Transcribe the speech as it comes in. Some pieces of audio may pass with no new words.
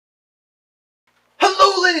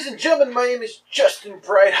Hello ladies and gentlemen, my name is Justin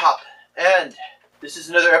Breithaupt, and this is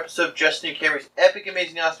another episode of Justin and Cameron's Epic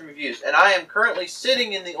Amazing Awesome Reviews, and I am currently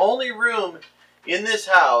sitting in the only room in this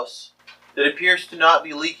house that appears to not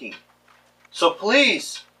be leaking. So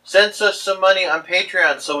please, send us some money on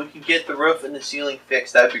Patreon so we can get the roof and the ceiling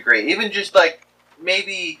fixed. That would be great. Even just like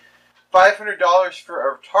maybe $500 for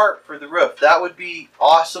a tarp for the roof. That would be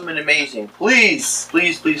awesome and amazing. Please,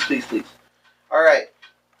 please, please, please, please. Alright,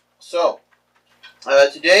 so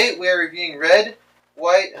today we are reviewing red,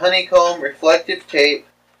 white honeycomb reflective tape,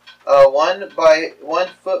 1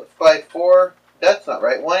 foot by 4. That's not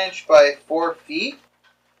right. 1 inch by 4 feet.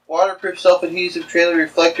 Waterproof self-adhesive trailer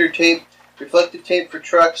reflector tape, reflective tape for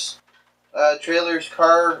trucks, trailers,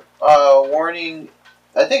 car warning.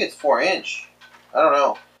 I think it's 4 inch. I don't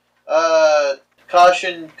know.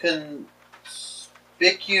 Caution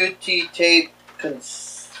Conspicuity tape.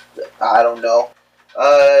 I don't know.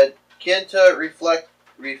 Cinta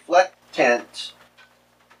reflectante.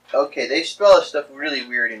 Okay, they spell this stuff really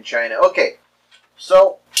weird in China. Okay,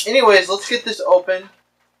 so anyways, let's get this open.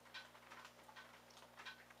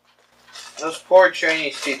 Those poor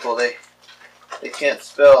Chinese people, they can't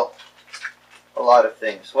spell a lot of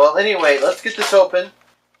things. Well, anyway, let's get this open.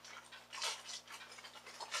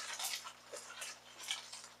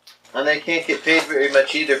 And they can't get paid very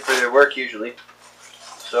much either for their work usually.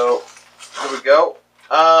 So, here we go.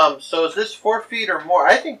 So is this 4 feet or more?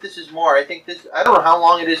 I think this is more. I think this, I don't know how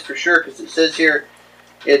long it is for sure because it says here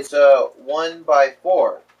it's 1 by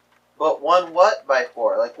 4. But 1 what by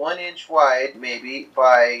 4? Like 1 inch wide maybe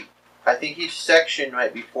by, I think each section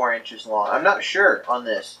might be 4 inches long. I'm not sure on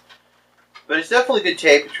this. But it's definitely good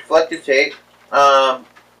tape. It's reflective tape.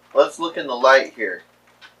 Let's look in the light here.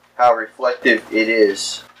 How reflective it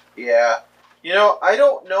is. Yeah. You know, I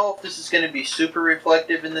don't know if this is going to be super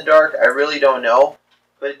reflective in the dark. I really don't know.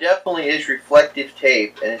 But it definitely is reflective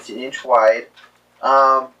tape, and it's 1 inch wide.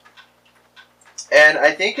 And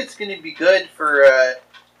I think it's going to be good for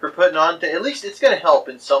putting on. At least it's going to help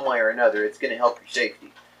in some way or another. It's going to help your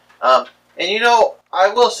safety. And you know, I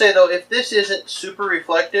will say though, if this isn't super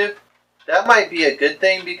reflective, that might be a good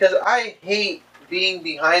thing because I hate being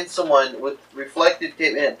behind someone with reflective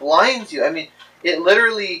tape and it blinds you. I mean, it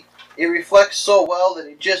literally. It reflects so well that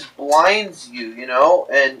it just blinds you, you know?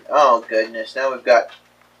 And, oh goodness, now we've got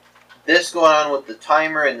this going on with the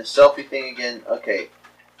timer and the selfie thing again. Okay,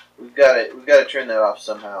 we've got to turn that off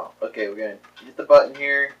somehow. Okay, we're going to hit the button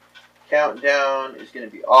here. Countdown is going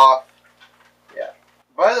to be off. Yeah.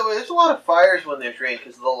 By the way, there's a lot of fires when there's rain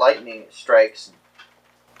because the lightning strikes and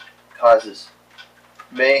causes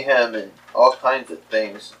mayhem and all kinds of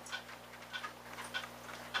things.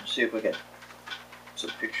 Let's see if we can... some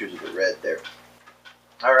pictures of the red there.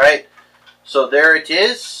 Alright, so there it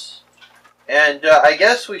is. And I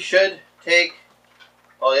guess we should take,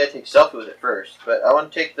 well, I gotta take a selfie with it first, but I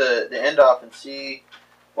want to take the end off and see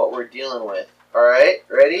what we're dealing with. Alright,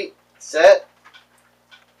 ready, set.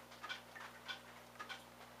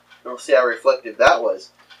 We'll see how reflective that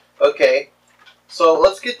was. Okay, so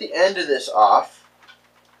let's get the end of this off.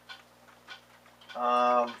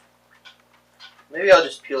 Maybe I'll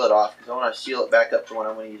just peel it off because I want to seal it back up for when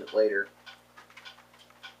I'm going to use it later.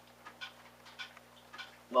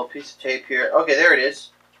 Little piece of tape here. Okay, there it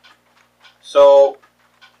is. So,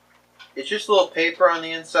 it's just a little paper on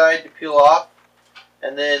the inside to peel off.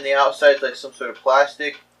 And then the outside is like some sort of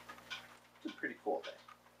plastic. It's a pretty cool thing.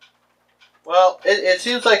 Well, it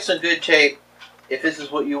seems like some good tape. If this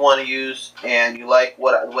is what you want to use and you like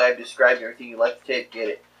the way I've described everything, you like the tape, get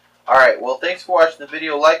it. Alright, well, thanks for watching the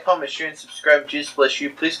video. Like, comment, share, and subscribe. Jesus bless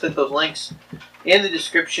you. Please click those links in the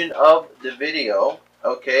description of the video.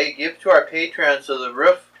 Okay, give to our Patreon so the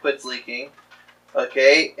roof quits leaking.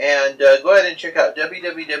 Okay, and go ahead and check out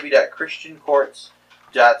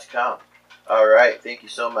www.christiancourts.com. Alright, thank you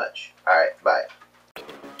so much. Alright, bye.